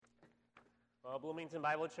Well, Bloomington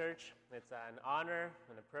Bible Church, it's an honor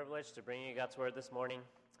and a privilege to bring you God's Word this morning.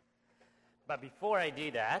 But before I do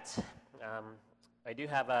that, I do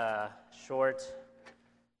have a short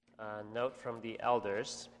note from the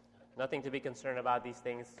elders. Nothing to be concerned about, these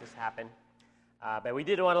things just happen. But we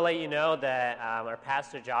did want to let you know that our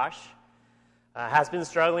pastor, Josh, has been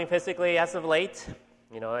struggling physically as of late,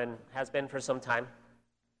 and has been for some time.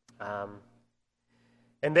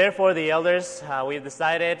 And therefore, the elders, we've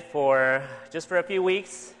decided for a few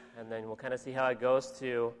weeks, and then we'll kind of see how it goes,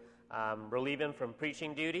 to relieve him from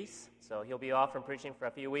preaching duties. So he'll be off from preaching for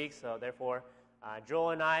a few weeks. So therefore,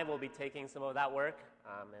 Joel and I will be taking some of that work,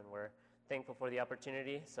 and we're thankful for the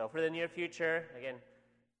opportunity. So for the near future, again,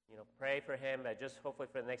 pray for him, but just hopefully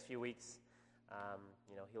for the next few weeks,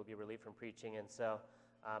 he'll be relieved from preaching. And so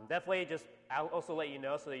definitely I'll also let you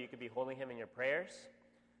know so that you could be holding him in your prayers.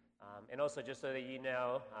 And also just so that you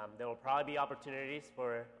know, there will probably be opportunities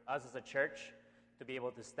for us as a church to be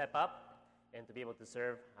able to step up and to be able to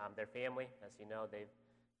serve their family. As you know, they're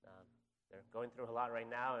going through a lot right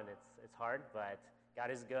now, and it's hard, but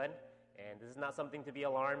God is good. And this is not something to be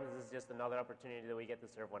alarmed. This is just another opportunity that we get to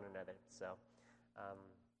serve one another. So,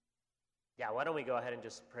 why don't we go ahead and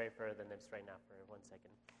just pray for the Nips right now for 1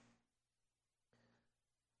 second.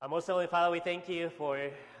 Most Heavenly Father, we thank you for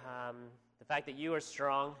the fact that you are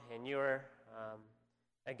strong and you are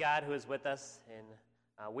a God who is with us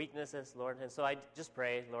in weaknesses, Lord. And so I just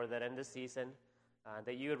pray, Lord, that in this season,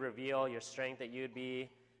 that you would reveal your strength, that you would be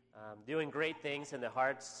doing great things in the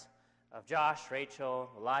hearts of Josh, Rachel,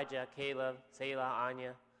 Elijah, Caleb, Selah,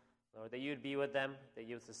 Anya, Lord, that you would be with them, that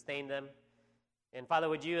you would sustain them. And Father,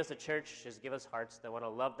 would you as a church just give us hearts that want to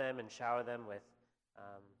love them and shower them with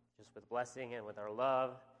with blessing and with our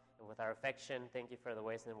love and with our affection. Thank you for the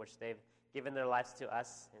ways in which they've given their lives to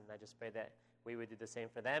us, and I just pray that we would do the same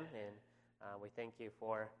for them, and we thank you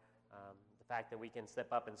for the fact that we can step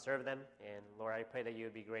up and serve them, and Lord, I pray that you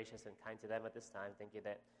would be gracious and kind to them at this time. Thank you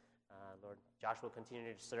that, Lord, Josh will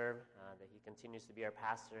continue to serve, that he continues to be our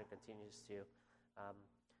pastor and continues to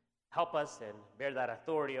help us and bear that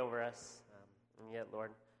authority over us, and yet,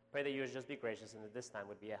 Lord, pray that you would just be gracious and that this time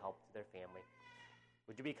would be a help to their family.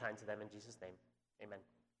 Would you be kind to them in Jesus' name? Amen.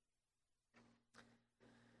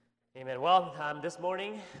 Amen. Well, this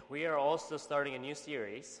morning we are also starting a new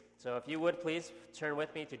series. So if you would please turn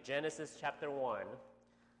with me to Genesis chapter 1.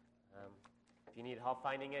 If you need help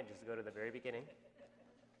finding it, just go to the very beginning.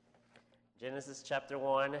 Genesis chapter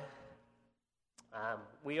 1.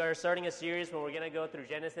 We are starting a series where we're going to go through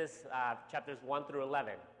Genesis chapters 1 through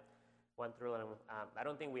 11. 1 through 11. I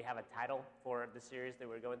don't think we have a title for the series that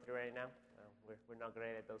we're going through right now. We're not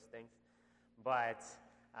great at those things. But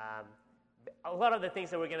a lot of the things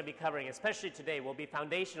that we're going to be covering, especially today, will be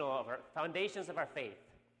foundations of our faith.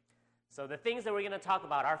 So the things that we're going to talk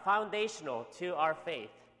about are foundational to our faith.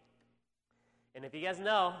 And if you guys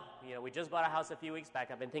know, we just bought a house a few weeks back.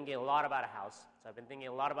 I've been thinking a lot about a house. So I've been thinking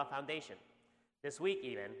a lot about foundation. This week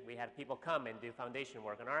even, we had people come and do foundation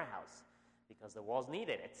work on our house because the walls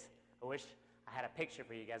needed it. I wish I had a picture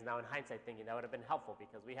for you guys now in hindsight, thinking that would have been helpful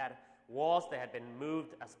because we had walls that had been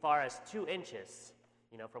moved as far as 2 inches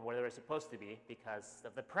from where they were supposed to be because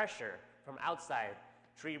of the pressure from outside,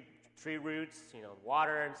 tree roots,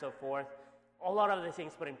 water and so forth. A lot of the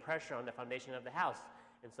things putting pressure on the foundation of the house.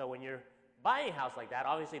 And so when you're buying a house like that,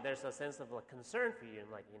 obviously there's a sense of concern for you and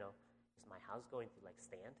is my house going to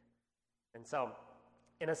stand? And so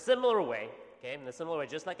in a similar way,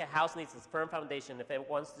 just like a house needs its firm foundation, if it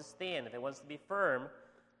wants to stand, if it wants to be firm,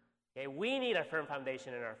 we need a firm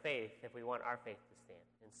foundation in our faith if we want our faith to stand.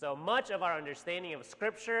 And so much of our understanding of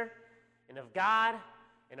Scripture and of God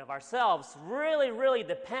and of ourselves really, really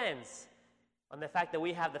depends on the fact that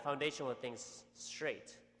we have the foundational things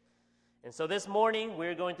straight. And so this morning,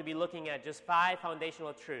 we're going to be looking at just 5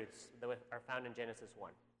 foundational truths that are found in Genesis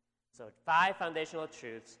 1. So 5 foundational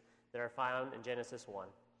truths that are found in Genesis 1.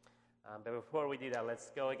 But before we do that,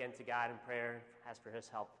 let's go again to God in prayer and ask for his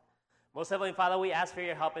help. Most Heavenly Father, we ask for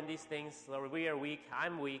your help in these things. Lord, we are weak.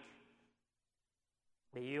 I'm weak.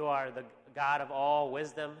 But you are the God of all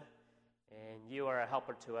wisdom, and you are a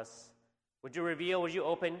helper to us. Would you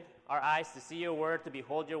open our eyes to see your word, to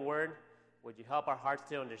behold your word? Would you help our hearts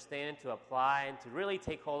to understand, to apply, and to really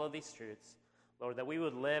take hold of these truths? Lord, that we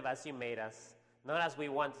would live as you made us, not as we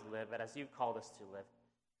want to live, but as you've called us to live.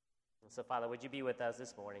 And so, Father, would you be with us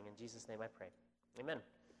this morning? In Jesus' name I pray. Amen.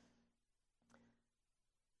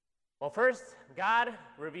 Well, first, God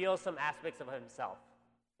reveals some aspects of himself.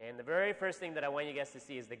 And the very first thing that I want you guys to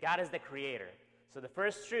see is that God is the creator. So the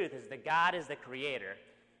first truth is that God is the creator.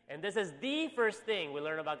 And this is the first thing we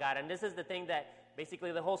learn about God. And this is the thing that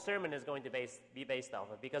basically the whole sermon is going to be based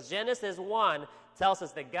off of, because Genesis 1 tells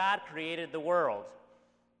us that God created the world.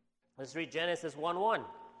 Let's read Genesis 1:1.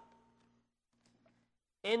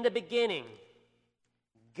 In the beginning,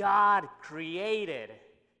 God created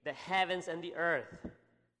the heavens and the earth.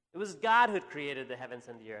 It was God who created the heavens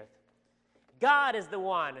and the earth. God is the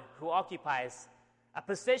one who occupies a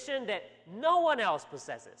position that no one else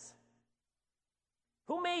possesses.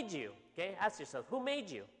 Who made you? Okay, ask yourself, who made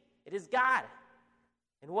you? It is God.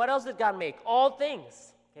 And what else did God make? All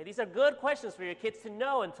things. Okay, these are good questions for your kids to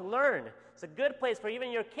know and to learn. It's a good place for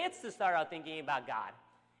even your kids to start out thinking about God.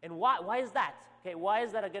 And why is that? Okay, why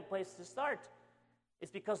is that a good place to start?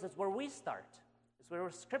 It's because that's where we start. It's where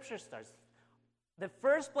Scripture starts. The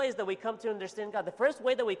first place that we come to understand God, the first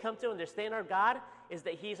way that we come to understand our God is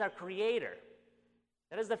that He's our Creator.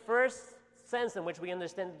 That is the first sense in which we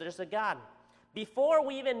understand that there's a God. Before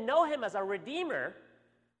we even know Him as our Redeemer,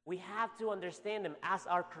 we have to understand Him as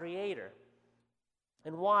our Creator.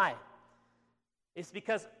 And why? It's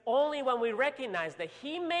because only when we recognize that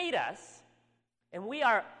He made us and we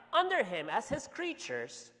are under Him as His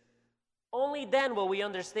creatures, only then will we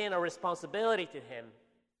understand our responsibility to Him,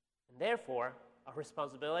 and therefore our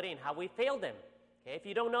responsibility in how we failed Him. Okay? If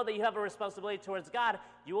you don't know that you have a responsibility towards God,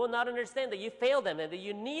 you will not understand that you failed Him and that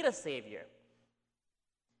you need a Savior.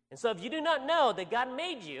 And so if you do not know that God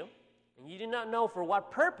made you, and you do not know for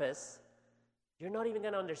what purpose, you're not even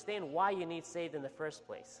going to understand why you need saved in the first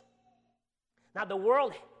place. Now, the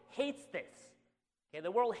world hates this. Okay?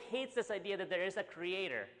 The world hates this idea that there is a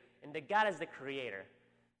Creator and that God is the Creator.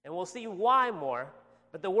 And we'll see why more,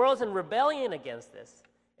 but the world's in rebellion against this.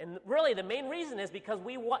 And really, the main reason is because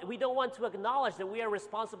we don't want to acknowledge that we are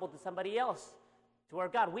responsible to somebody else, to our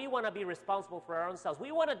God. We want to be responsible for our own selves.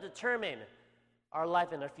 We want to determine our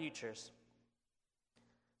life and our futures.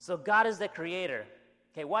 So God is the Creator.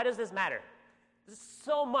 Okay, why does this matter? There's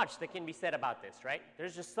so much that can be said about this, right?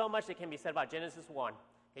 There's just so much that can be said about Genesis 1.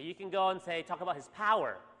 Okay, you can go and talk about His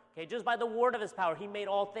power. Okay, just by the word of His power, He made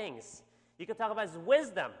all things. You can talk about His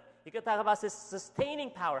wisdom. You can talk about His sustaining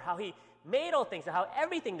power, how He made all things, and how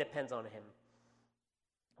everything depends on Him.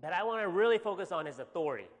 But I want to really focus on His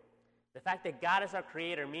authority. The fact that God is our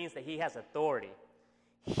Creator means that He has authority.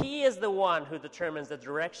 He is the one who determines the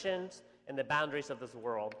directions and the boundaries of this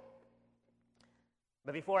world.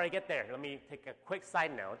 But before I get there, let me take a quick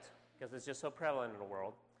side note, because it's just so prevalent in the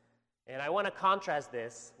world. And I want to contrast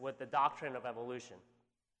this with the doctrine of evolution.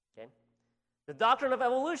 Okay? The doctrine of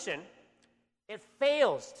evolution, it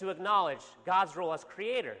fails to acknowledge God's role as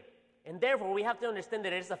Creator. And therefore, we have to understand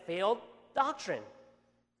that it is a failed doctrine.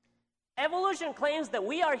 Evolution claims that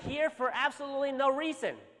we are here for absolutely no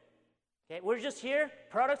reason. Okay? We're just here,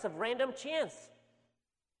 products of random chance.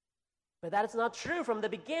 But that is not true. From the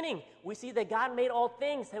beginning, we see that God made all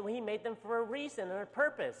things, and He made them for a reason and a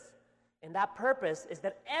purpose. And that purpose is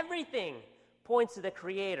that everything points to the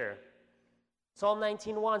Creator. Psalm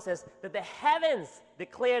 19:1 says that the heavens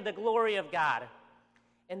declare the glory of God,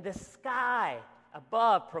 and the sky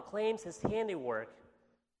above proclaims His handiwork.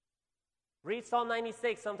 Read Psalm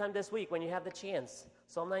 96 sometime this week when you have the chance.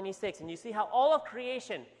 Psalm 96, and you see how all of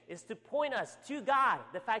creation is to point us to God,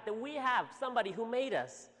 the fact that we have somebody who made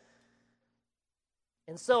us.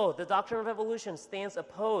 And so, the doctrine of evolution stands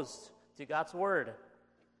opposed to God's word.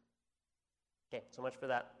 Okay, so much for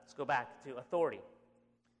that. Let's go back to authority.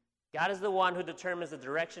 God is the one who determines the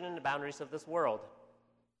direction and the boundaries of this world.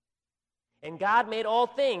 And God made all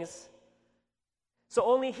things, so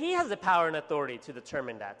only He has the power and authority to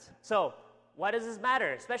determine that. So, why does this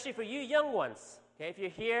matter? Especially for you young ones. Okay, if you're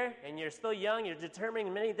here and you're still young, you're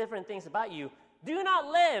determining many different things about you. Do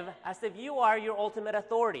not live as if you are your ultimate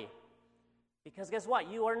authority. Because guess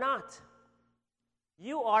what? You are not.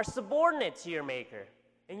 You are subordinate to your Maker,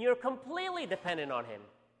 and you're completely dependent on Him.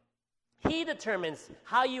 He determines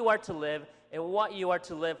how you are to live and what you are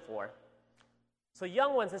to live for. So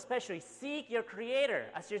young ones especially, seek your Creator.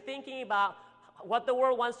 As you're thinking about what the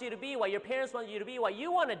world wants you to be, what your parents want you to be, what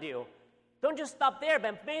you want to do, don't just stop there,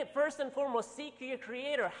 but first and foremost, seek your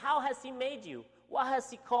Creator. How has He made you? What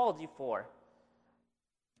has He called you for?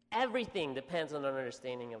 Everything depends on an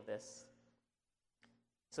understanding of this.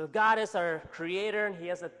 So God is our Creator, and He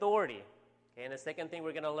has authority. Okay, and the second thing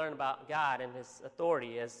we're going to learn about God and His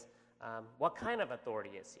authority is what kind of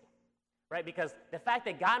authority is He? Right? Because the fact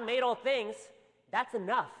that God made all things, that's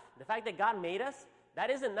enough. The fact that God made us, that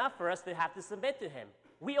is enough for us to have to submit to Him.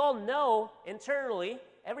 We all know internally,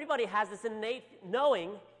 everybody has this innate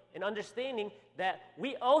knowing and understanding that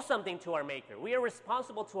we owe something to our Maker. We are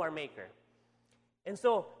responsible to our Maker. And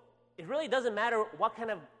so it really doesn't matter what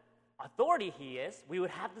kind of authority He is, we would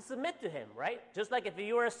have to submit to Him, right? Just like if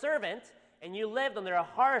you were a servant and you lived under a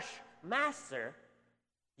harsh master,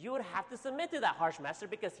 you would have to submit to that harsh master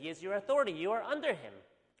because he is your authority. You are under him.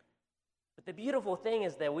 But the beautiful thing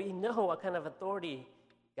is that we know what kind of authority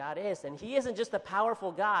God is. And he isn't just a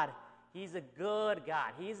powerful God. He's a good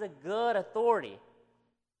God. He's a good authority.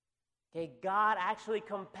 Okay, God actually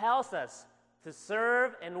compels us to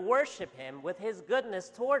serve and worship him with his goodness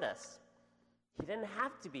toward us. He didn't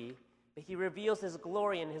have to be, but he reveals his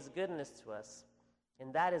glory and his goodness to us.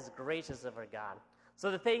 And that is gracious of our God.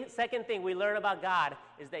 So the second thing we learn about God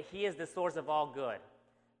is that he is the source of all good.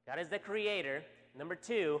 God is the creator. Number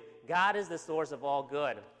 2, God is the source of all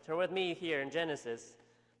good. Turn with me here in Genesis.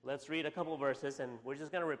 Let's read a couple verses, and we're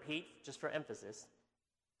just going to repeat just for emphasis.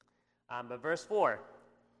 But verse 4,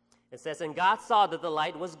 it says, "And God saw that the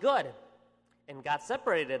light was good, and God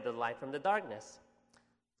separated the light from the darkness."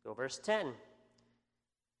 Go verse 10.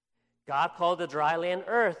 "God called the dry land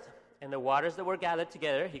earth, and the waters that were gathered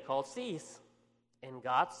together he called seas. And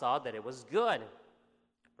God saw that it was good."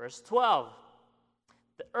 Verse 12.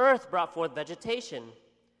 "The earth brought forth vegetation,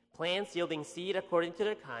 plants yielding seed according to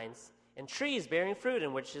their kinds, and trees bearing fruit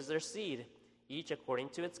in which is their seed, each according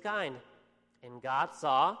to its kind. And God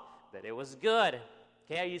saw that it was good."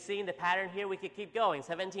 Okay, are you seeing the pattern here? We could keep going.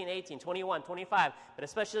 17, 18, 21, 25. But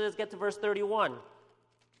especially let's get to verse 31.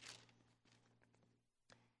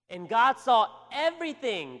 "And God saw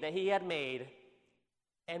everything that he had made,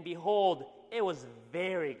 and behold, it was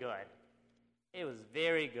very good." It was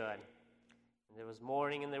very good. "And there was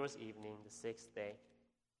morning and there was evening, the 6th day."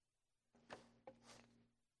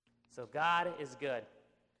 So God is good.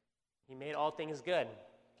 He made all things good.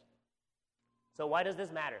 So why does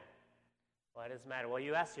this matter? Why does it matter? Well,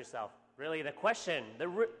 you ask yourself, really the question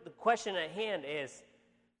at hand is,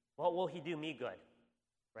 what will he do me good?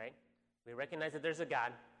 Right? We recognize that there's a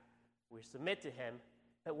God. We submit to him,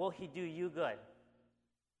 but will he do you good?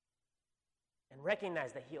 And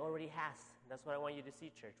recognize that he already has. That's what I want you to see,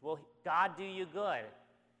 church. Will God do you good?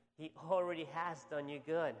 He already has done you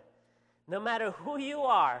good. No matter who you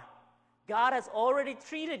are, God has already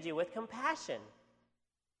treated you with compassion.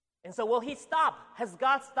 And so will he stop? Has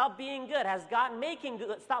God stopped being good? Has God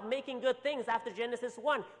stopped making good things after Genesis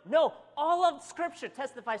 1? No. All of Scripture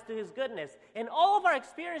testifies to his goodness. And all of our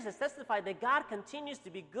experiences testify that God continues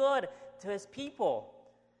to be good to his people.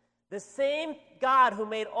 The same God who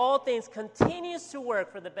made all things continues to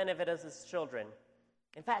work for the benefit of his children.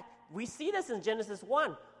 In fact, we see this in Genesis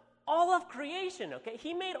 1. All of creation, okay?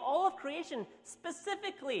 He made all of creation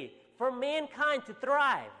specifically for mankind to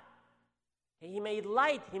thrive. He made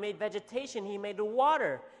light, he made vegetation, he made the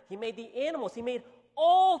water, he made the animals, he made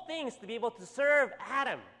all things to be able to serve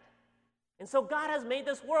Adam. And so God has made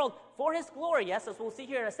this world for his glory, yes, as we'll see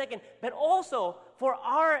here in a second, but also for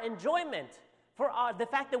our enjoyment, for the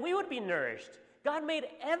fact that we would be nourished. God made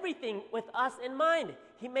everything with us in mind.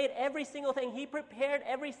 He made every single thing. He prepared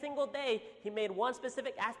every single day. He made one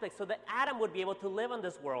specific aspect so that Adam would be able to live on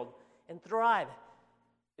this world and thrive.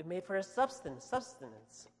 It made for his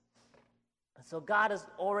sustenance. And so God has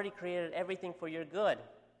already created everything for your good.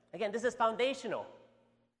 Again, this is foundational.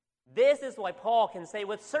 This is why Paul can say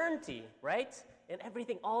with certainty, right? And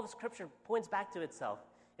everything, all of Scripture points back to itself,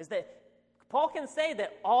 is that Paul can say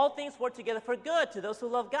that all things work together for good to those who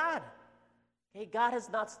love God. Okay, God has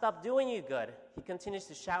not stopped doing you good. He continues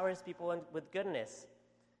to shower his people with goodness.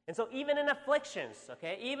 And so even in afflictions,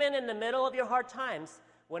 okay, even in the middle of your hard times,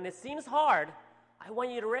 when it seems hard, I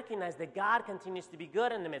want you to recognize that God continues to be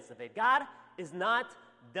good in the midst of it. God is not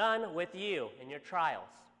done with you in your trials.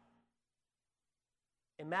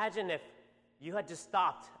 Imagine if you had just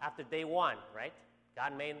stopped after day 1, right?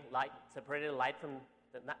 God made light, separated light from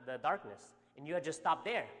the darkness, and you had just stopped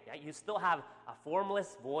there. Yeah? You still have a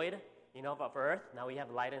formless void, of earth. Now we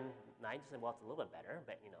have light and night. You say, well, it's a little bit better,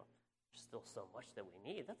 but, there's still so much that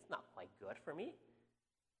we need. That's not quite good for me.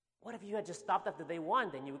 What if you had just stopped after day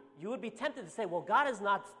 1? Then you would be tempted to say, well, God is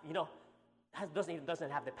not,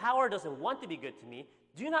 doesn't have the power, doesn't want to be good to me.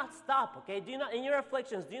 Do not stop, okay? Do not, in your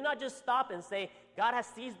afflictions, do not just stop and say, God has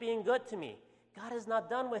ceased being good to me. God is not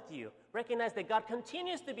done with you. Recognize that God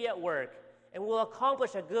continues to be at work and will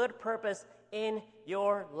accomplish a good purpose in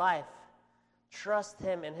your life. Trust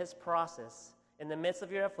him in his process. In the midst of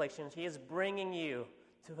your afflictions, he is bringing you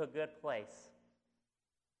to a good place.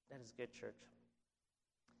 That is good, church.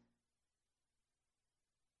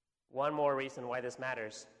 One more reason why this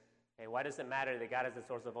matters. Okay, why does it matter that God is the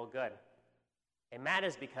source of all good? It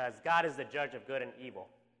matters because God is the judge of good and evil.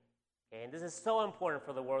 Okay, and this is so important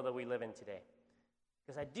for the world that we live in today.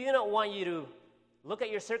 Because I do not want you to look at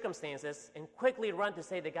your circumstances and quickly run to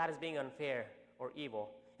say that God is being unfair or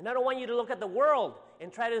evil. And I don't want you to look at the world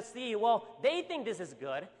and try to see, well, they think this is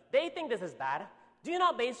good. They think this is bad. Do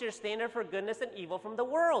not base your standard for goodness and evil from the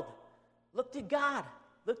world. Look to God.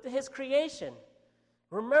 Look to his creation.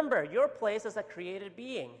 Remember your place as a created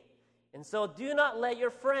being. And so do not let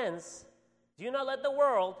your friends, do not let the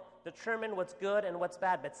world determine what's good and what's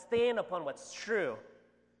bad, but stand upon what's true.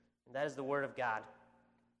 And that is the word of God.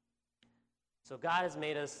 So God has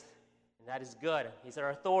made us, and that is good. He's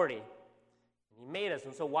our authority. And he made us.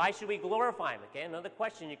 And so why should we glorify him? Okay, another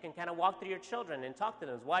question you can kind of walk through your children and talk to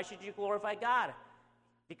them is, why should you glorify God?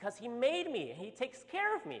 Because he made me. He takes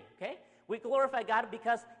care of me. Okay? We glorify God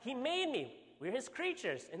because he made me. We're his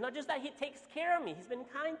creatures. And not just that, he takes care of me. He's been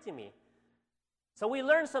kind to me. So we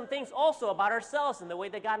learn some things also about ourselves and the way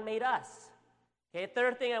that God made us. Okay,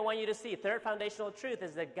 third thing I want you to see, third foundational truth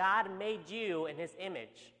is that God made you in his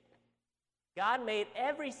image. God made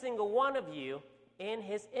every single one of you in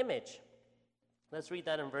his image. Let's read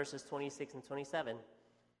that in verses 26 and 27.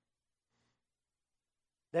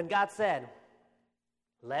 Then God said,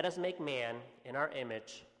 "Let us make man in our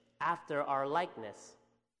image, after our likeness,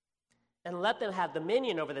 and let them have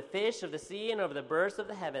dominion over the fish of the sea, and over the birds of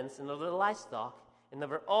the heavens, and over the livestock, and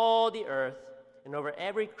over all the earth, and over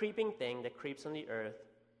every creeping thing that creeps on the earth."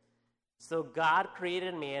 So God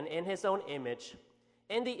created man in his own image.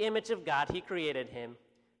 In the image of God he created him.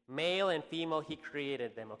 Male and female he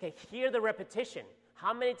created them. Okay, hear the repetition.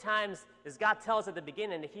 How many times does God tell us at the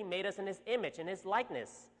beginning that he made us in his image, in his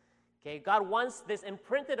likeness? Okay, God wants this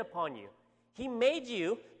imprinted upon you. He made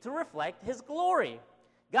you to reflect his glory.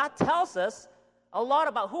 God tells us a lot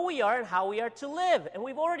about who we are and how we are to live. And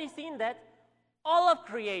we've already seen that all of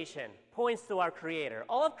creation points to our Creator.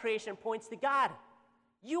 All of creation points to God.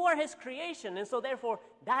 You are his creation, and so therefore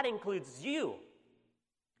that includes you.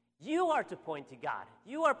 You are to point to God.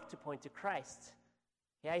 You are to point to Christ.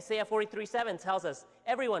 Okay, Isaiah 43:7 tells us,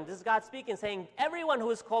 everyone, this is God speaking, saying, everyone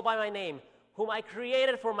who is called by my name, whom I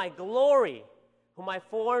created for my glory, whom I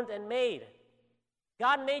formed and made.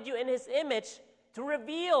 God made you in his image to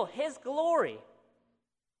reveal his glory.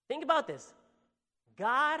 Think about this.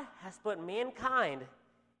 God has put mankind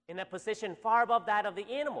in a position far above that of the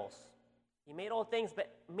animals. He made all things,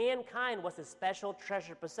 but mankind was his special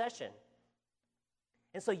treasured possession.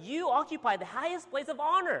 And so you occupy the highest place of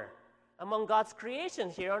honor among God's creation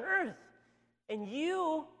here on earth. And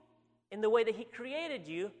you, in the way that he created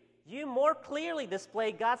you, you more clearly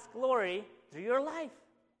display God's glory through your life.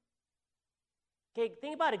 Okay,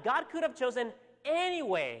 think about it. God could have chosen any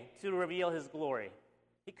way to reveal his glory.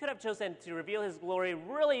 He could have chosen to reveal his glory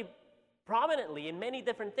really prominently in many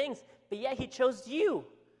different things, but yet he chose you.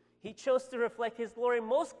 He chose to reflect his glory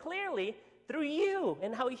most clearly through you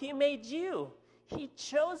and how he made you. He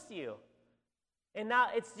chose you. And now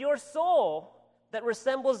it's your soul that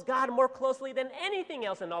resembles God more closely than anything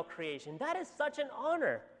else in all creation. That is such an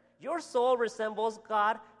honor. Your soul resembles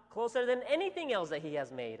God closer than anything else that he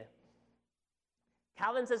has made.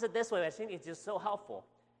 Calvin says it this way, I think it's just so helpful.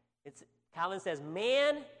 Calvin says,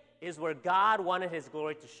 man is where God wanted his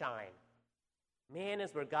glory to shine. Man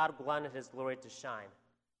is where God wanted his glory to shine.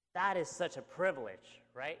 That is such a privilege,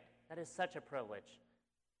 right? That is such a privilege.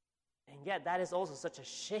 And yet that is also such a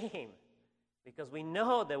shame, because we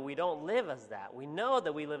know that we don't live as that. We know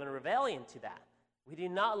that we live in rebellion to that. We do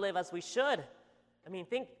not live as we should. I mean,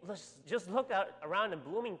 let's just look around in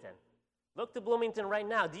Bloomington. Look to Bloomington right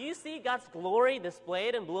now. Do you see God's glory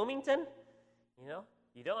displayed in Bloomington? You know,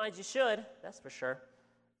 you don't as you should, that's for sure.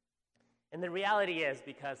 And the reality is,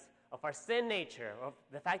 because of our sin nature, of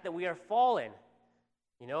the fact that we are fallen,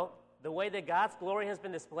 you know, the way that God's glory has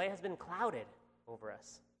been displayed has been clouded over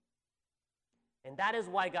us. And that is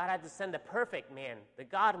why God had to send the perfect man, the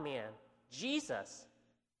God-man, Jesus,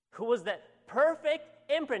 who was the perfect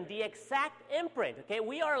imprint, the exact imprint, okay?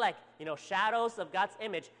 We are like, shadows of God's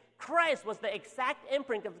image. Christ was the exact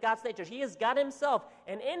imprint of God's nature. He is God himself.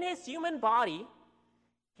 And in his human body,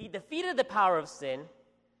 he defeated the power of sin,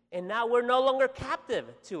 and now we're no longer captive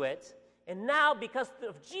to it. And now, because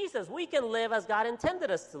of Jesus, we can live as God intended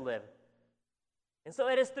us to live. And so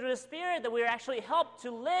it is through the Spirit that we are actually helped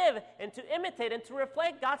to live and to imitate and to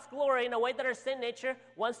reflect God's glory in a way that our sin nature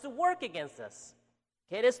wants to work against us.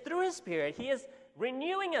 Okay, it is through his Spirit. He is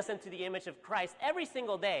renewing us into the image of Christ every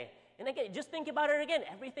single day. And again, just think about it again.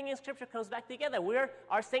 Everything in Scripture comes back together.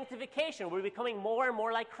 Our sanctification, we're becoming more and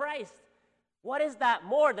more like Christ. What is that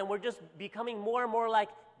more than we're just becoming more and more like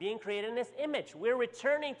being created in his image? We're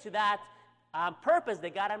returning to that purpose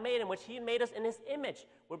that God had made, in which he made us in his image.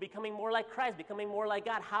 We're becoming more like Christ, becoming more like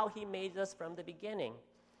God, how he made us from the beginning.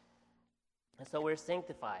 And so we're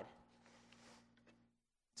sanctified.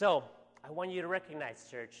 So I want you to recognize,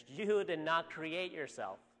 church, you did not create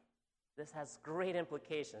yourself. This has great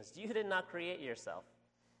implications. You did not create yourself.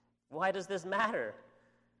 Why does this matter?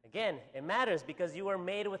 Again, it matters because you were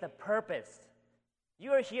made with a purpose.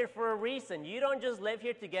 You are here for a reason. You don't just live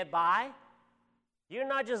here to get by. You're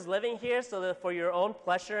not just living here so that for your own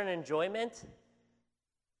pleasure and enjoyment.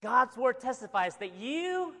 God's word testifies that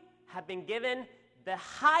you have been given the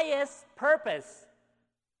highest purpose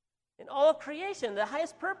in all of creation. The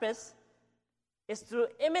highest purpose is to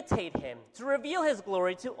imitate him, to reveal his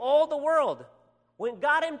glory to all the world. When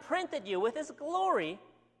God imprinted you with his glory,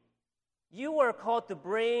 you were called to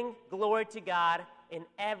bring glory to God in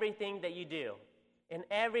everything that you do. In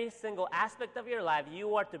every single aspect of your life,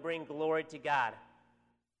 you are to bring glory to God.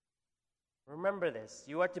 Remember this.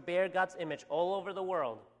 You are to bear God's image all over the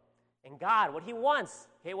world. And God, what he wants,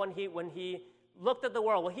 okay, when he looked at the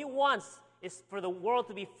world, what he wants is for the world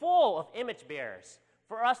to be full of image bearers,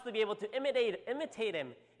 for us to be able to imitate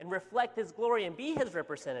him and reflect his glory and be his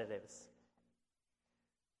representatives.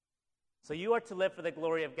 So you are to live for the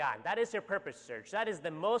glory of God. That is your purpose, church. That is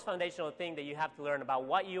the most foundational thing that you have to learn about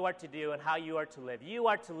what you are to do and how you are to live. You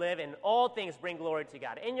are to live in all things, bring glory to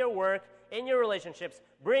God. In your work, in your relationships,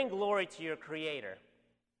 bring glory to your Creator.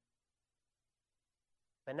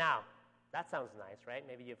 But now, that sounds nice, right?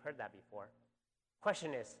 Maybe you've heard that before.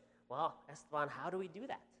 Question is, well, Esteban, how do we do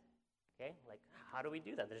that? Okay, like, how do we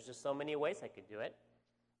do that? There's just so many ways I could do it.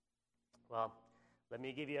 Well, let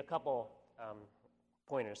me give you a couple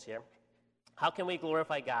pointers here. How can we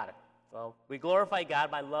glorify God? Well, we glorify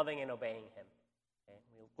God by loving and obeying him. Okay?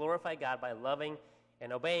 We glorify God by loving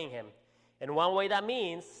and obeying him. And one way that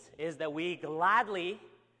means is that we gladly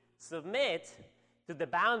submit to the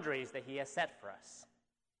boundaries that he has set for us.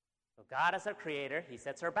 So God as our creator, he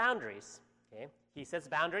sets our boundaries. Okay? He sets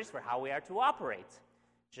boundaries for how we are to operate.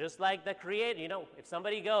 Just like the creator, if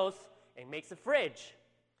somebody goes and makes a fridge,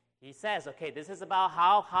 he says, okay, this is about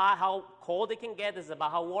how hot, how cold it can get. This is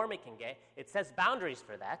about how warm it can get. It sets boundaries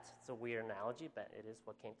for that. It's a weird analogy, but it is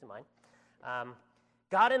what came to mind.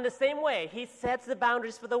 God, in the same way, he sets the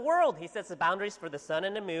boundaries for the world. He sets the boundaries for the sun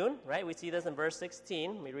and the moon, right? We see this in verse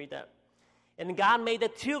 16. Let me read that. And God made the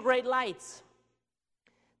two great lights,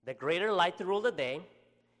 the greater light to rule the day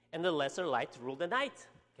and the lesser light to rule the night.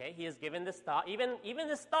 Okay, he has given the star, even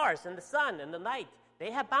the stars and the sun and the night,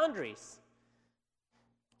 they have boundaries.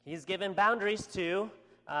 He's given boundaries to,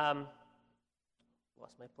 lost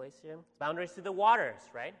my place here, boundaries to the waters,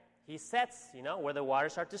 right? He sets, where the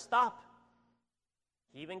waters are to stop.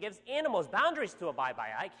 He even gives animals boundaries to abide by.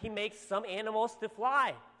 Like he makes some animals to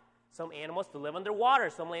fly, some animals to live underwater,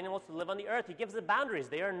 some animals to live on the earth. He gives the boundaries.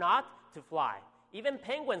 They are not to fly. Even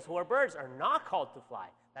penguins, who are birds, are not called to fly.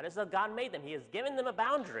 That is how God made them. He has given them a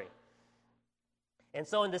boundary. And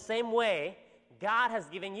so in the same way, God has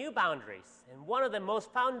given you boundaries. And one of the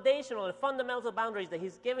most foundational and fundamental boundaries that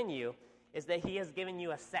he's given you is that he has given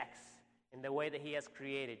you a sex in the way that he has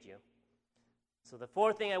created you. So the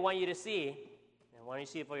fourth thing I want you to see, and I want you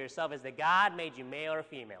to see it for yourself, is that God made you male or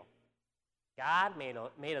female. God made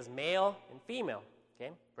us male and female.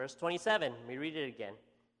 Okay? Verse 27, let me read it again.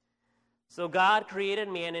 So God created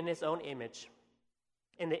man in his own image.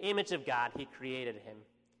 In the image of God, he created him.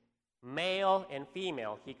 Male and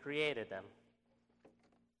female, he created them.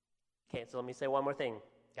 Okay, so let me say one more thing.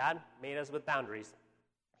 God made us with boundaries.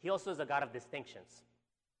 He also is a God of distinctions.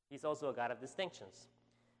 He's also a God of distinctions.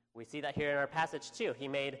 We see that here in our passage too. He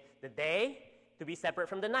made the day to be separate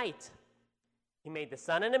from the night. He made the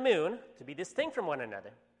sun and the moon to be distinct from one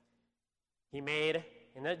another. He made,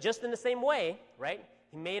 just in the same way, right?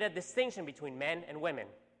 He made a distinction between men and women.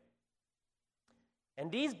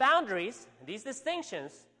 And these boundaries, these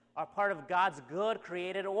distinctions, are part of God's good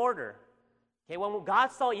created order. Okay, when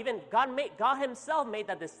God saw, even God himself made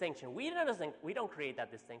that distinction. We don't create that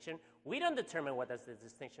distinction. We don't determine what this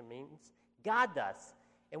distinction means. God does.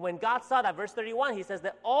 And when God saw that, verse 31, he says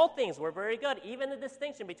that all things were very good, even the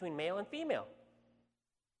distinction between male and female.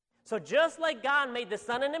 So just like God made the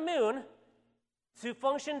sun and the moon to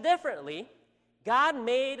function differently, God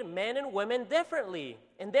made men and women differently,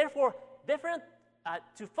 and therefore different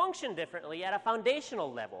to function differently at a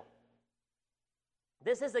foundational level.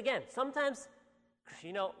 This is, again, sometimes,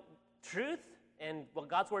 truth and what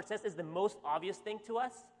God's word says is the most obvious thing to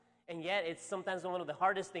us, and yet it's sometimes one of the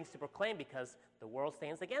hardest things to proclaim because the world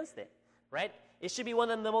stands against it, right? It should be one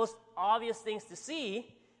of the most obvious things to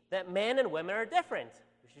see that men and women are different.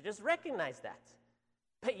 We should just recognize that.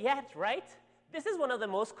 But yet, right, this is one of the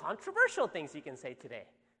most controversial things you can say today,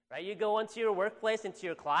 right? You go into your workplace, into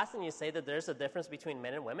your class, and you say that there's a difference between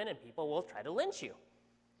men and women, and people will try to lynch you.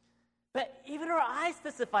 But even our eyes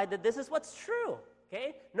testify that this is what's true,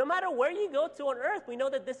 okay? No matter where you go to on earth, we know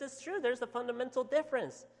that this is true. There's a fundamental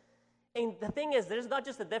difference. And the thing is, there's not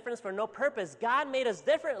just a difference for no purpose. God made us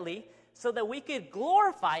differently so that we could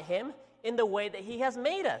glorify him in the way that he has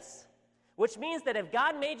made us. Which means that if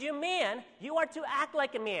God made you a man, you are to act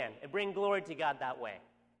like a man and bring glory to God that way.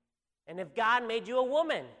 And if God made you a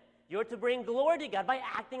woman, you're to bring glory to God by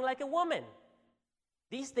acting like a woman.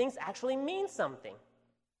 These things actually mean something.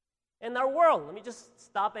 In our world, let me just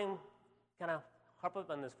stop and kind of harp up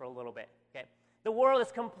on this for a little bit. Okay? The world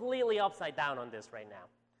is completely upside down on this right now.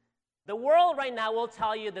 The world right now will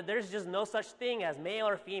tell you that there's just no such thing as male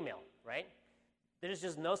or female, right? There's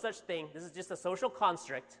just no such thing. This is just a social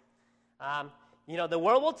construct. The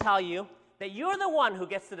world will tell you that you're the one who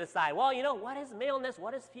gets to decide, well, what is maleness,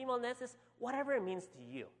 what is femaleness, is whatever it means to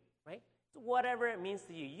you, right? It's whatever it means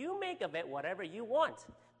to you. You make of it whatever you want.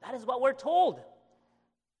 That is what we're told.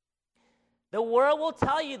 The world will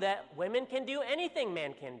tell you that women can do anything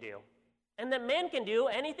men can do, and that men can do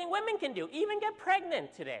anything women can do, even get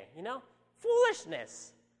pregnant today,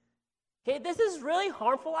 Foolishness. Okay, this is really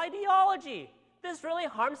harmful ideology. This really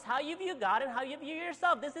harms how you view God and how you view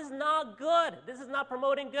yourself. This is not good. This is not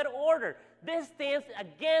promoting good order. This stands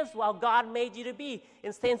against what God made you to be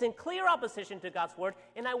and stands in clear opposition to God's word.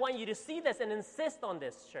 And I want you to see this and insist on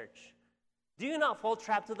this, church. Do not fall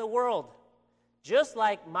trap to the world. Just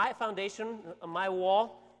like my foundation, my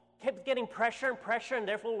wall, kept getting pressure and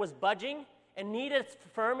therefore was budging and needed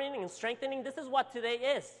firming and strengthening, this is what today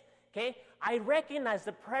is. Okay? I recognize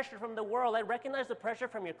the pressure from the world. I recognize the pressure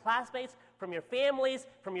from your classmates, from your families,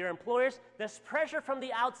 from your employers. There's pressure from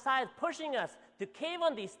the outside pushing us to cave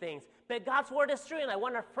on these things. But God's word is true, and I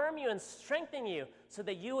want to affirm you and strengthen you so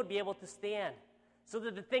that you would be able to stand, so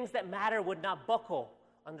that the things that matter would not buckle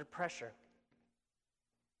under pressure.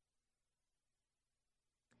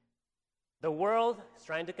 The world is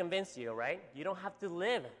trying to convince you, right? You don't have to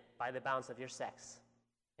live by the bounds of your sex.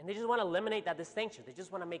 And they just want to eliminate that distinction. They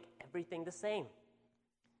just want to make everything the same.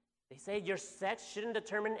 They say your sex shouldn't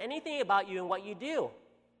determine anything about you and what you do.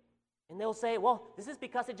 And they'll say, well, this is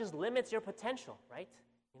because it just limits your potential, right?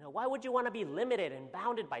 Why would you want to be limited and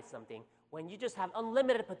bounded by something when you just have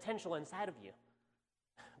unlimited potential inside of you?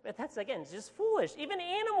 But that's, again, just foolish. Even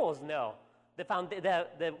animals know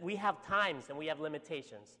that we have times and we have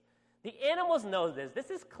limitations. The animals know this. This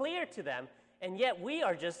is clear to them, and yet we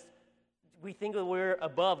think that we're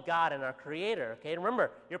above God and our Creator, okay? And remember,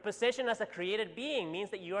 your position as a created being means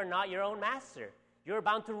that you are not your own master. You're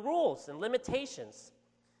bound to rules and limitations.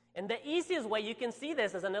 And the easiest way you can see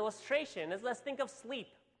this as an illustration is let's think of sleep.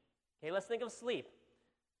 Okay, let's think of sleep.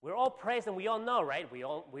 We're all praised and we all know, right? We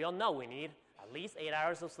all know we need at least 8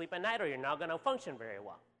 hours of sleep at night or you're not going to function very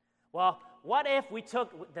well. Well, what if we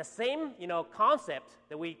took the same, concept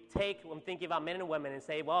that we take when thinking about men and women and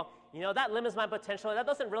say, well, that limits my potential. That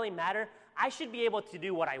doesn't really matter. I should be able to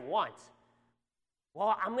do what I want.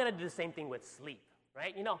 Well, I'm going to do the same thing with sleep,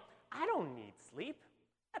 right? I don't need sleep.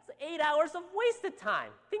 That's 8 hours of wasted time.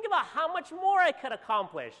 Think about how much more I could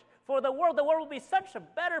accomplish for the world. The world would be such a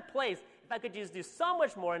better place if I could just do so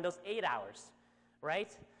much more in those 8 hours, right?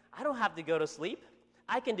 I don't have to go to sleep.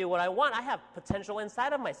 I can do what I want. I have potential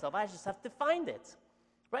inside of myself. I just have to find it,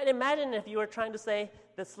 right? Imagine if you were trying to say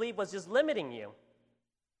that sleep was just limiting you.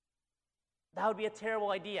 That would be a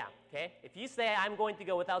terrible idea, okay? If you say, I'm going to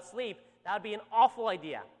go without sleep, that would be an awful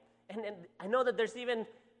idea. And I know that there's even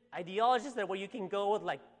ideologies there where you can go with,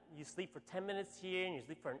 you sleep for 10 minutes here and you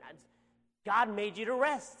sleep for an hour. God made you to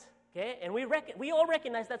rest, okay? And we all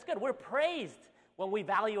recognize that's good. We're praised when we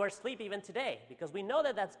value our sleep even today because we know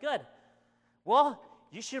that that's good. Well,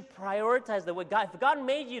 you should prioritize the way God. If God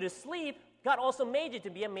made you to sleep, God also made you to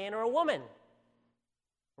be a man or a woman.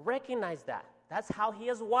 Recognize that. That's how He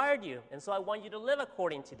has wired you. And so I want you to live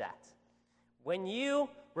according to that. When you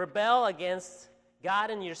rebel against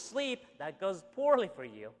God in your sleep, that goes poorly for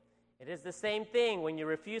you. It is the same thing when you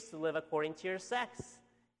refuse to live according to your sex.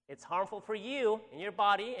 It's harmful for you and your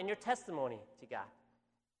body and your testimony to God.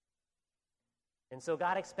 And so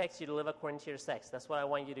God expects you to live according to your sex. That's what I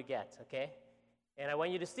want you to get, okay? And I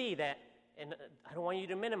want you to see that, and I don't want you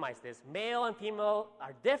to minimize this, male and female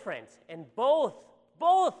are different, and both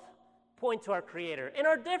point to our Creator. In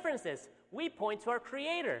our differences, we point to our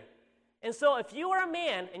Creator. And so if you are a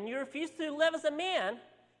man and you refuse to live as a man,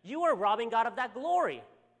 you are robbing God of that glory.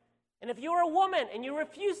 And if you are a woman and you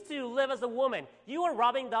refuse to live as a woman, you are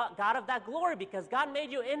robbing God of that glory because God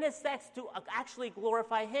made you in His sex to actually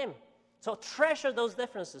glorify Him. So treasure those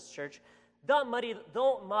differences, church. Don't muddy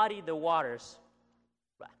the waters.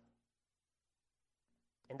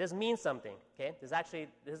 And this means something, okay? This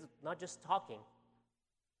is not just talking.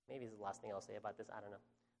 Maybe it's the last thing I'll say about this. I don't know.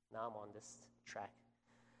 Now I'm on this track.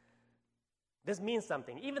 This means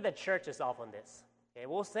something. Even the church is off on this. Okay,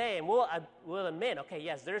 we'll say and we'll admit, okay,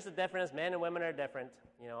 yes, there's a difference. Men and women are different.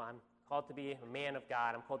 I'm called to be a man of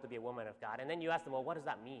God. I'm called to be a woman of God. And then you ask them, well, what does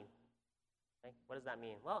that mean? Okay, what does that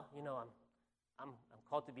mean? Well, I'm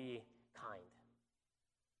called to be kind.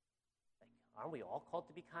 Like, aren't we all called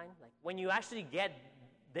to be kind? Like, when you actually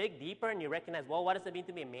dig deeper and you recognize, well, what does it mean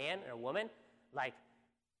to be a man or a woman? Like,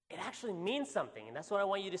 it actually means something, and that's what I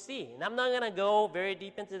want you to see. And I'm not going to go very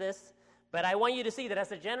deep into this, but I want you to see that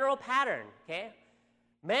as a general pattern, okay,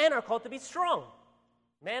 men are called to be strong.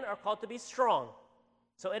 Men are called to be strong.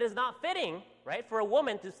 So it is not fitting, right, for a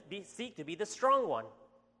woman to seek to be the strong one.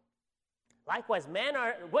 Likewise,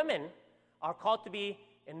 women are called to be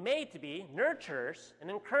and made to be nurturers and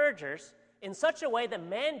encouragers in such a way that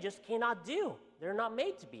men just cannot do. They're not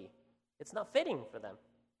made to be. It's not fitting for them.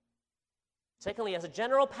 Secondly, as a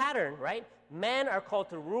general pattern, right, men are called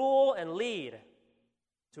to rule and lead.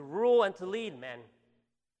 To rule and to lead men.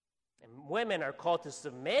 And women are called to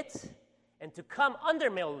submit and to come under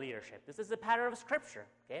male leadership. This is the pattern of Scripture.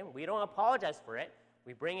 Okay, we don't apologize for it.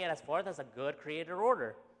 We bring it as forth as a good created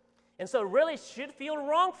order. And so it really should feel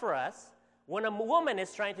wrong for us when a woman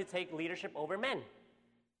is trying to take leadership over men.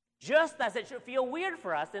 Just as it should feel weird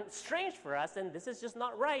for us and strange for us, and this is just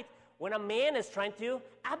not right, when a man is trying to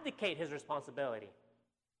abdicate his responsibility.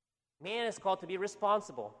 Man is called to be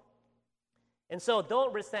responsible. And so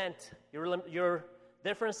don't resent your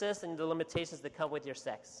differences and the limitations that come with your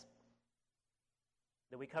sex.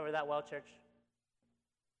 Did we cover that well, church?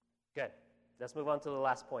 Good. Let's move on to the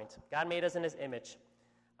last point. God made us in his image.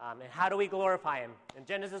 And how do we glorify him? In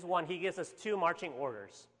Genesis 1, he gives us 2 marching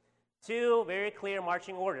orders. 2 very clear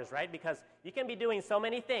marching orders, right? Because you can be doing so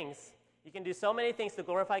many things. You can do so many things to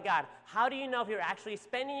glorify God. How do you know if you're actually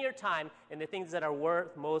spending your time in the things that are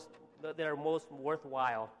most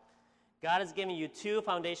worthwhile? God has given you 2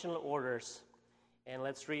 foundational orders. And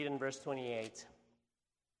let's read in verse 28.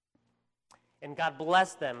 And God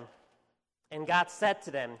blessed them. And God said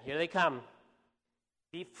to them, here they come,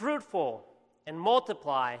 be fruitful and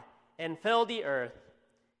multiply and fill the earth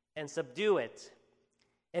and subdue it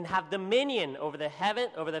and have dominion over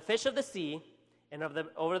the fish of the sea and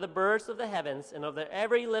over the birds of the heavens and over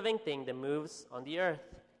every living thing that moves on the earth.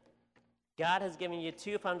 God has given you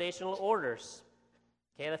 2 foundational orders.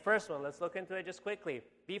 Okay, the first one, let's look into it just quickly.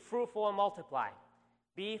 Be fruitful and multiply.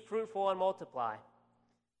 Be fruitful and multiply.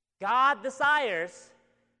 God desires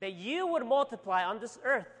that you would multiply on this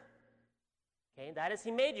earth. Okay, that is,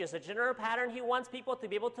 he made you. It's a general pattern. He wants people to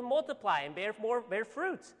be able to multiply and bear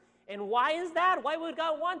fruit. And why is that? Why would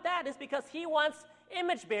God want that? It's because he wants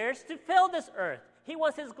image bearers to fill this earth. He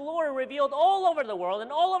wants his glory revealed all over the world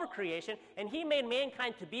and all over creation, and he made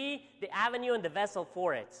mankind to be the avenue and the vessel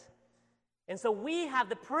for it. And so we have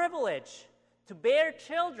the privilege to bear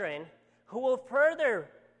children who will further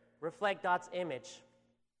reflect God's image.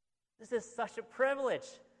 This is such a privilege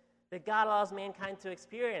that God allows mankind to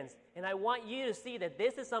experience. And I want you to see that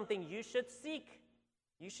this is something you should seek.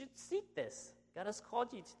 You should seek this. God has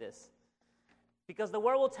called you to this. Because the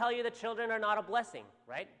world will tell you that children are not a blessing,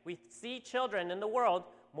 right? We see children in the world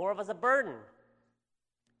more of as a burden,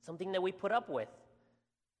 something that we put up with.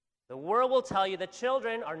 The world will tell you that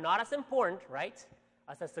children are not as important, right,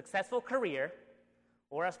 as a successful career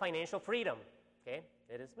or as financial freedom, okay?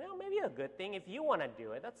 It is, well, maybe a good thing if you want to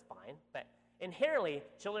do it, that's fine. But inherently,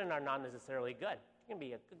 children are not necessarily good. It can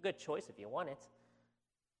be a good choice if you want it.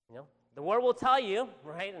 The world will tell you,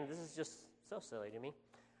 right, and this is just so silly to me,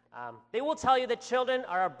 they will tell you that children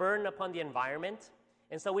are a burden upon the environment,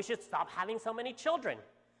 and so we should stop having so many children.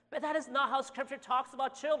 But that is not how Scripture talks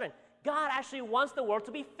about children. God actually wants the world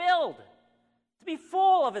to be filled, to be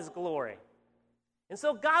full of his glory. And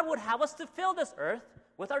so God would have us to fill this earth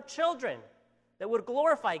with our children that would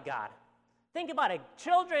glorify God. Think about it.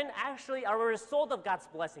 Children actually are a result of God's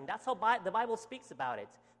blessing. That's how the Bible speaks about it.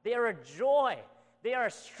 They are a joy. They are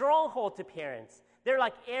a stronghold to parents. They're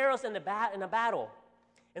like arrows in a battle.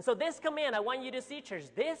 And so this command, I want you to see, church,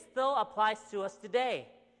 this still applies to us today.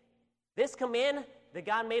 This command that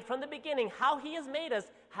God made from the beginning, how he has made us,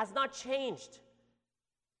 has not changed.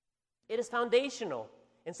 It is foundational.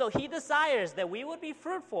 And so he desires that we would be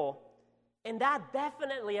fruitful, and that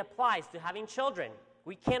definitely applies to having children.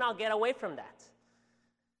 We cannot get away from that.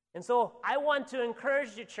 And so I want to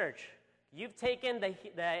encourage you, church. You've taken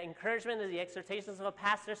the encouragement and the exhortations of a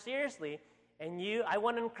pastor seriously, and I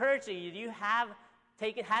want to encourage you. You have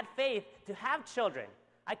had faith to have children.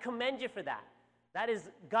 I commend you for that. That is,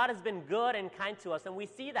 God has been good and kind to us, and we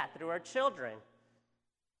see that through our children.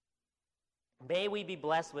 May we be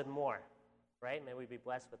blessed with more, right? May we be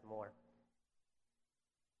blessed with more.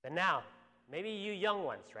 But now, maybe you young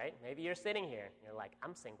ones, right? Maybe you're sitting here, and you're like,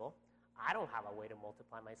 I'm single. I don't have a way to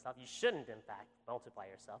multiply myself. You shouldn't, in fact, multiply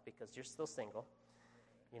yourself because you're still single.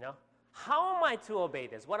 How am I to obey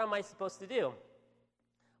this? What am I supposed to do?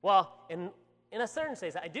 Well, in a certain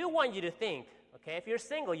sense, I do want you to think, okay, if you're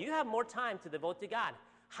single, you have more time to devote to God.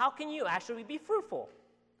 How can you actually be fruitful?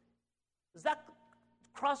 Does that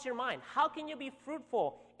cross your mind? How can you be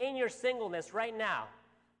fruitful in your singleness right now?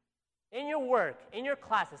 In your work, in your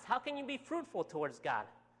classes, how can you be fruitful towards God?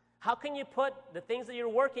 How can you put the things that you're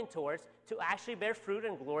working towards to actually bear fruit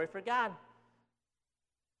and glory for God?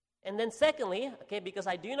 And then secondly, okay, because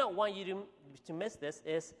I do not want you to miss this,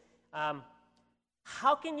 is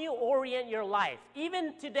how can you orient your life,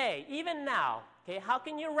 even today, even now, okay, how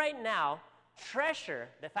can you right now treasure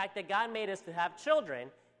the fact that God made us to have children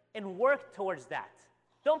and work towards that?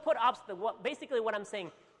 Don't put basically what I'm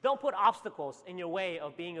saying, don't put obstacles in your way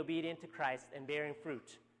of being obedient to Christ and bearing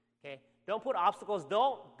fruit, okay? Don't put obstacles.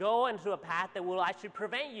 Don't go into a path that will actually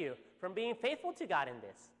prevent you from being faithful to God in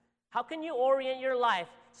this. How can you orient your life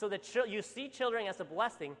so that you see children as a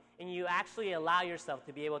blessing and you actually allow yourself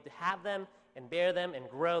to be able to have them and bear them and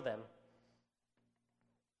grow them?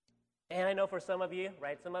 And I know for some of you,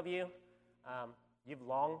 right, you've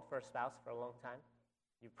longed for a spouse for a long time.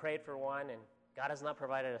 You've prayed for one, and God has not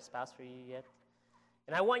provided a spouse for you yet.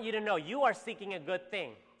 And I want you to know you are seeking a good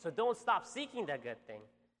thing. So don't stop seeking that good thing.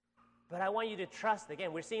 But I want you to trust.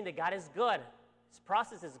 Again, we're seeing that God is good. His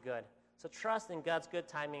process is good. So trust in God's good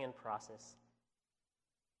timing and process.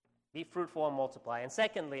 Be fruitful and multiply. And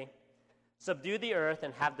secondly, subdue the earth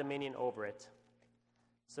and have dominion over it.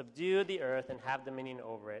 Subdue the earth and have dominion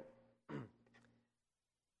over it.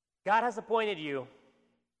 God has appointed you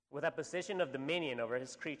with a position of dominion over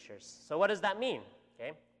his creatures. So what does that mean?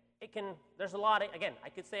 Okay? There's a lot, again, I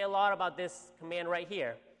could say a lot about this command right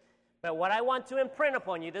here. But what I want to imprint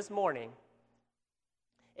upon you this morning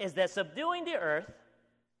is that subduing the earth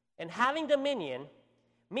and having dominion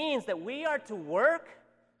means that we are to work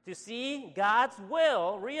to see God's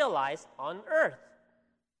will realized on earth.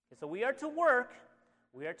 Okay, so we are to work,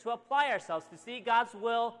 we are to apply ourselves to see God's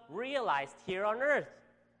will realized here on earth.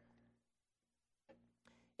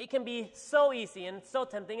 It can be so easy and so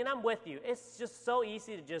tempting, and I'm with you. It's just so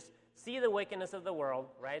easy to just see the wickedness of the world,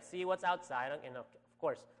 right? See what's outside. And of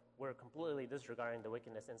course, we're completely disregarding the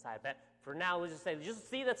wickedness inside. But for now, let's just say, just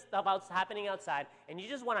see that stuff happening outside, and you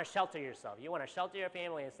just want to shelter yourself. You want to shelter your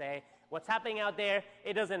family and say, what's happening out there,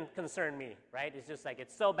 it doesn't concern me, right? It's just like,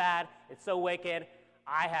 it's so bad, it's so wicked.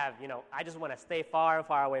 I just want to stay far,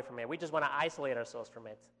 far away from it. We just want to isolate ourselves from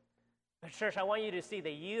it. But church, I want you to see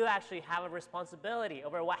that you actually have a responsibility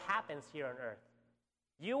over what happens here on earth.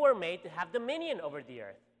 You were made to have dominion over the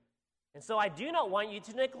earth. And so I do not want you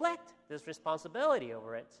to neglect this responsibility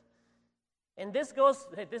over it. And this goes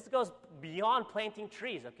beyond planting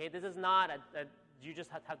trees, okay? This is not you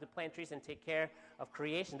just have to plant trees and take care of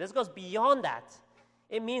creation. This goes beyond that.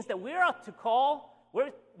 It means that we're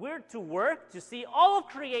to work to see all of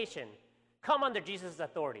creation come under Jesus'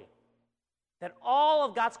 authority. That all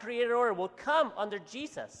of God's created order will come under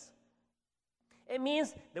Jesus. It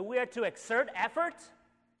means that we are to exert effort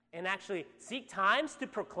and actually seek times to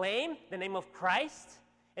proclaim the name of Christ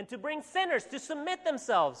and to bring sinners to submit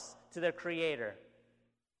themselves to their Creator.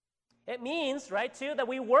 It means, right, too, that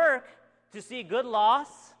we work to see good laws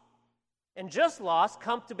and just laws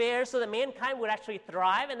come to bear so that mankind would actually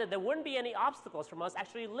thrive and that there wouldn't be any obstacles from us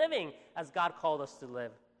actually living as God called us to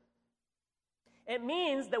live. It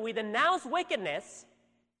means that we denounce wickedness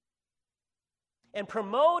and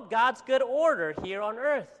promote God's good order here on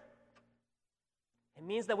earth. It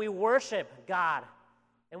means that we worship God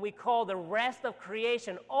and we call the rest of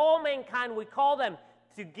creation, all mankind, we call them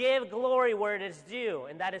to give glory where it is due,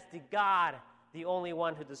 and that is to God, the only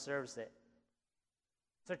one who deserves it.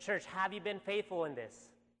 So church, have you been faithful in this?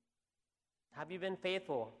 Have you been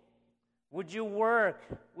faithful? Would you work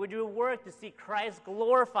to see Christ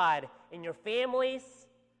glorified in your families,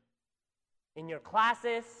 in your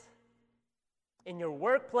classes, in your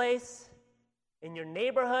workplace, in your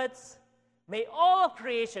neighborhoods? May all of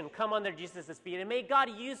creation come under Jesus' feet, and may God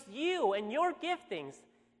use you and your giftings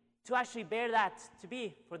to actually bear that to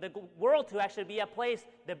be, for the world to actually be a place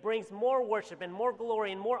that brings more worship and more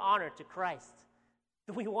glory and more honor to Christ.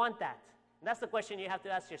 Do we want that? And that's the question you have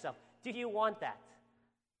to ask yourself. Do you want that?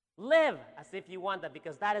 Live as if you want that,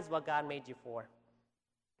 because that is what God made you for.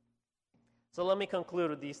 So let me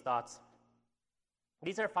conclude with these thoughts.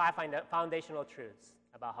 These are 5 foundational truths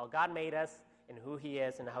about how God made us and who He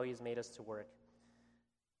is and how He's made us to work.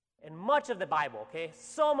 And much of the Bible, okay,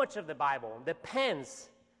 so much of the Bible depends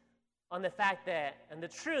on the fact that, and the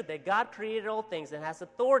truth that God created all things and has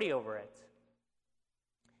authority over it.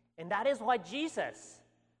 And that is why Jesus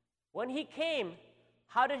When he came,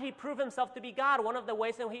 how did he prove himself to be God? One of the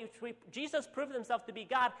ways in which Jesus proved himself to be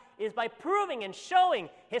God is by proving and showing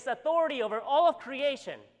his authority over all of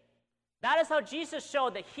creation. That is how Jesus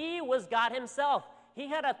showed that he was God himself. He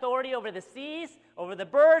had authority over the seas, over the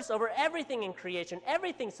birds, over everything in creation.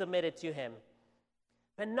 Everything submitted to him.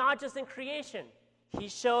 But not just in creation. He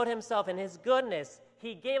showed himself in his goodness.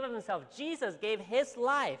 He gave of himself. Jesus gave his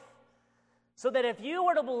life. So that if you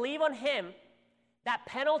were to believe on him, that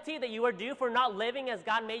penalty that you are due for not living as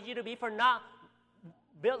God made you to be, for not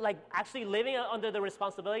actually living under the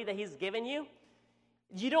responsibility that he's given you,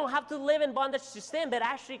 you don't have to live in bondage to sin, but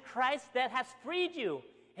actually Christ's death has freed you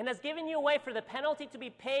and has given you a way for the penalty to be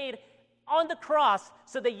paid on the cross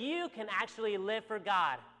so that you can actually live for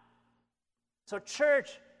God. So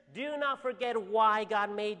church, do not forget why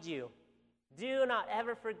God made you. Do not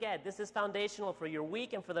ever forget. This is foundational for your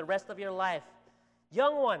week and for the rest of your life.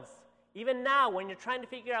 Young ones, even now when you're trying to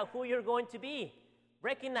figure out who you're going to be,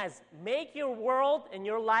 recognize, make your world and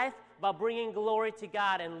your life about bringing glory to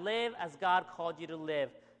God and live as God called you to live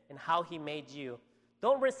and how he made you.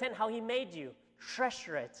 Don't resent how he made you.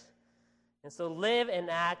 Treasure it. And so live and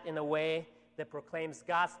act in a way that proclaims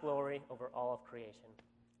God's glory over all of creation.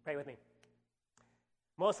 Pray with me.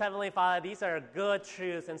 Most Heavenly Father, these are good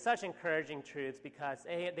truths and such encouraging truths because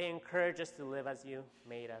they encourage us to live as you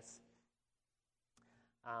made us.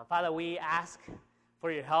 Father, we ask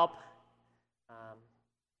for your help.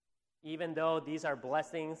 Even though these are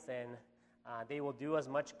blessings and they will do us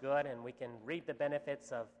much good and we can reap the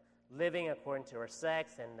benefits of living according to our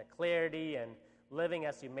sex and the clarity and living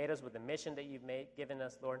as you made us with the mission that you've given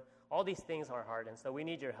us, Lord. All these things are hard, and so we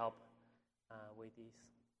need your help with these.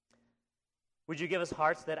 Would you give us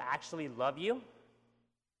hearts that actually love you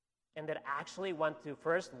and that actually want to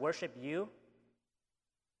first worship you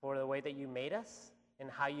for the way that you made us and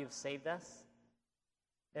how you've saved us?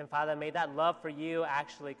 And Father, may that love for you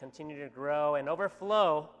actually continue to grow and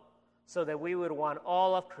overflow so that we would want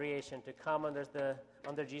all of creation to come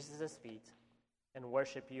under Jesus' feet and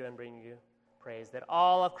worship you and bring you praise. That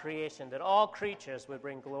all of creation, that all creatures would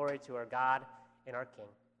bring glory to our God and our King.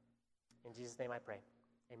 In Jesus' name I pray.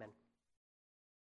 Amen.